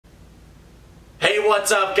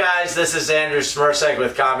What's up, guys? This is Andrew Mil-Spec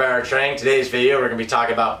with Combat Training. Today's video we're going to be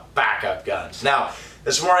talking about backup guns. Now,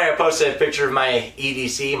 this morning I posted a picture of my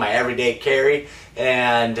EDC, my everyday carry,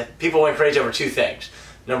 and people went crazy over two things.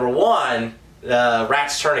 Number one, the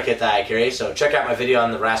Rats tourniquet that I carry, so check out my video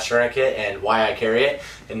on the Rats tourniquet and why I carry it.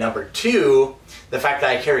 And number two, the fact that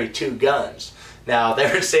I carry two guns. Now, they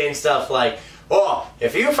were saying stuff like, oh,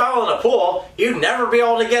 if you fell in a pool, you'd never be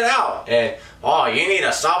able to get out. And, oh, you need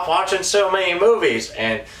to stop watching so many movies.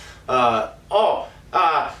 And,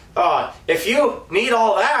 if you need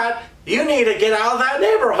all that, you need to get out of that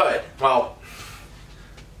neighborhood. Well,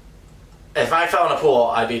 if I fell in a pool,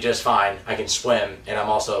 I'd be just fine. I can swim, and I'm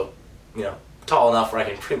also, tall enough where I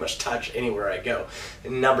can pretty much touch anywhere I go.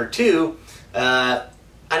 And number two, I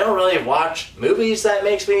don't really watch movies that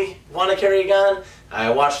makes me want to carry a gun. I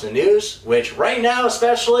watch the news, which right now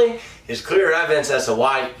especially is clear evidence as to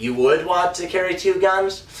why you would want to carry two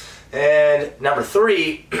guns. And number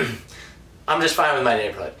three, I'm just fine with my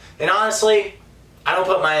neighborhood. And honestly, I don't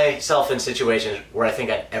put myself in situations where I think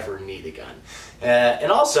I'd ever need a gun. And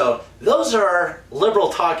also, those are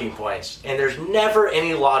liberal talking points, and there's never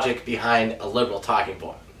any logic behind a liberal talking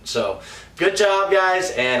point. So, good job,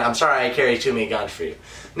 guys, and I'm sorry I carry too many guns for you.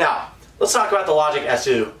 Now, let's talk about the logic as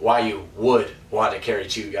to why you would want to carry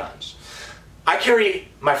two guns. I carry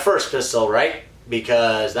my first pistol, right?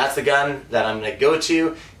 Because that's the gun that I'm going to go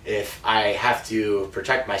to if I have to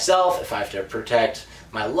protect myself, if I have to protect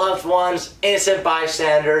my loved ones, innocent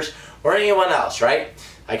bystanders, or anyone else, right?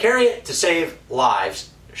 I carry it to save lives,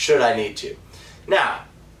 should I need to. Now,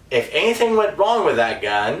 if anything went wrong with that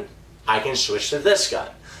gun, I can switch to this gun.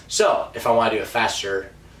 So, if I want to do a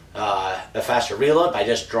faster reload by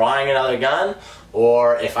just drawing another gun,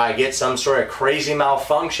 or if I get some sort of crazy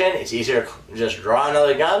malfunction, it's easier to just draw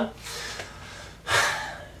another gun.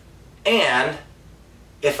 And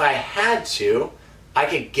if I had to, I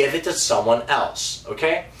could give it to someone else,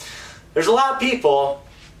 okay? There's a lot of people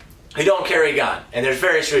who don't carry a gun, and there's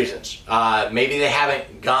various reasons. Maybe they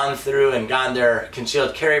haven't gone through and gotten their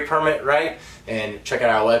concealed carry permit, right? And check out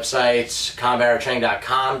our websites,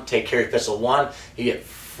 combatortraining.com, take carry pistol 1. You get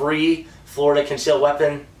free Florida concealed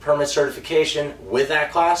weapon permit certification with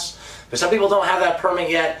that class. But some people don't have that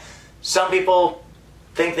permit yet. Some people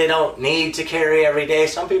think they don't need to carry every day.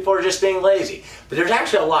 Some people are just being lazy. But there's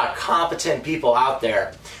actually a lot of competent people out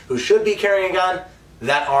there who should be carrying a gun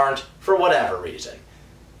that aren't for whatever reason.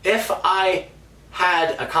 If I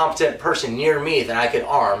had a competent person near me that I could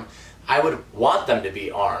arm, I would want them to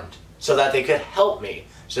be armed so that they could help me,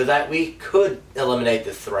 so that we could eliminate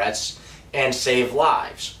the threats and save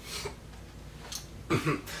lives.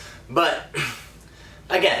 But,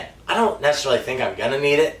 again, I don't necessarily think I'm going to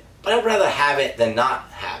need it, but I'd rather have it than not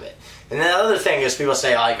have it. And the other thing is people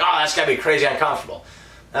say, like, oh, that's got to be crazy uncomfortable.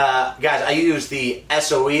 Guys, I use the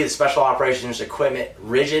SOE, the Special Operations Equipment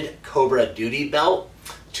Rigid Cobra Duty Belt.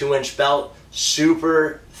 2-inch belt,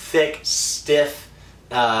 super thick, stiff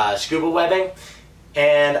scuba webbing,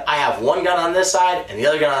 and I have one gun on this side and the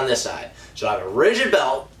other gun on this side. So I have a rigid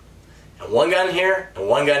belt and one gun here and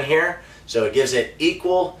one gun here, so it gives it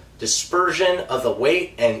equal dispersion of the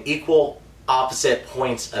weight and equal opposite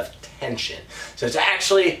points of tension. So it's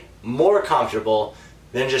actually more comfortable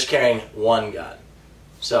than just carrying one gun.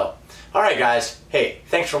 So, alright guys, hey,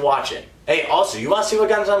 thanks for watching. Hey, also, you want to see what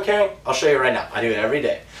guns I'm carrying? I'll show you right now. I do it every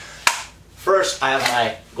day. First, I have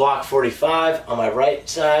my Glock 45 on my right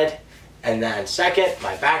side, and then second,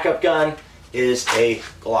 my backup gun is a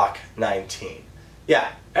Glock 19.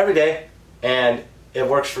 Yeah, every day, and it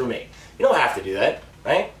works for me. You don't have to do that,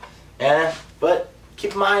 right? But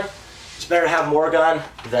keep in mind, it's better to have more gun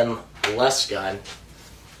than less gun.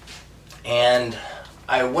 And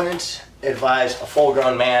I wouldn't advise a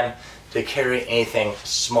full-grown man to carry anything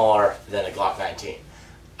smaller than a Glock 19.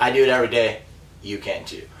 I do it every day. You can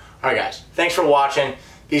too. Alright guys, thanks for watching.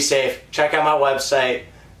 Be safe. Check out my website,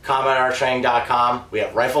 combatortraining.com. We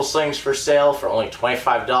have rifle slings for sale for only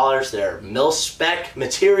 $25. They're Mil-Spec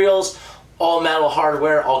materials, all metal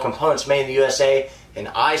hardware, all components made in the USA, and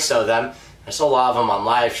I sew them. I sell a lot of them on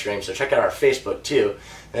live stream, so check out our Facebook too.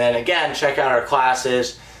 And then again, check out our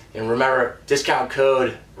classes. And remember, discount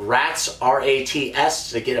code RATS,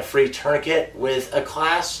 R-A-T-S, to get a free tourniquet with a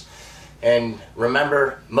class. And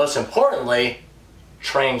remember, most importantly,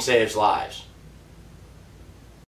 training saves lives.